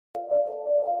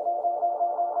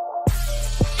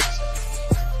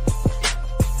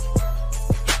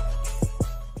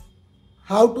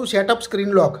How to set up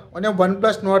screen lock on your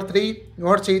OnePlus Nord 3,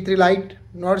 Nord CE3 Lite,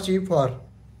 Nord CE4.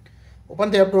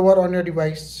 Open the app drawer on your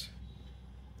device.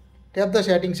 Tap the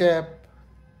settings app.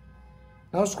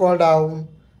 Now scroll down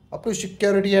up to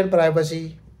security and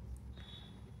privacy.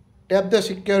 Tap the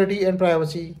security and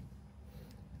privacy.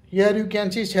 Here you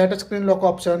can see set a screen lock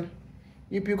option.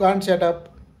 If you can't set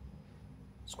up,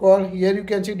 scroll. Here you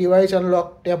can see device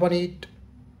unlock. Tap on it.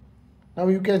 Now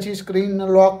you can see screen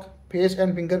lock, face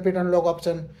and fingerprint unlock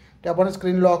option. Tap on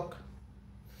screen lock.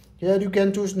 Here you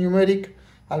can choose numeric,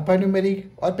 alphanumeric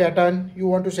or pattern you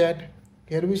want to set.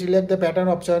 Here we select the pattern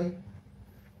option.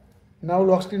 Now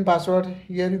lock screen password.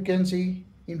 Here you can see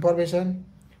information.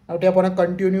 Now tap on a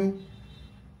continue.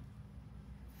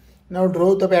 Now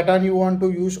draw the pattern you want to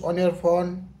use on your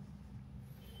phone.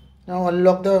 Now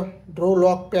unlock the draw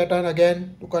lock pattern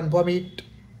again to confirm it.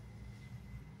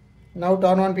 Now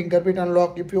turn on fingerprint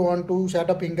unlock. If you want to set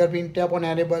up fingerprint, tap on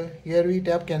enable. Here we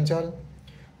tap cancel.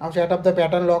 Now set up the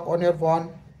pattern lock on your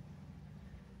phone.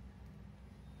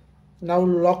 Now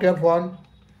lock your phone.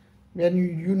 When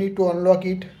you need to unlock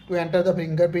it to enter the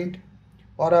fingerprint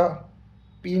or a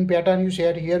pin pattern you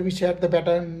set. Here we set the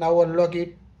pattern. Now unlock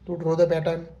it to draw the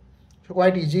pattern. So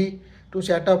quite easy to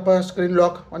set up a screen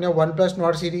lock on your OnePlus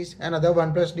Nord series and other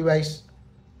OnePlus device.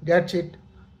 That's it.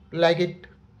 Like it,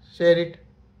 share it.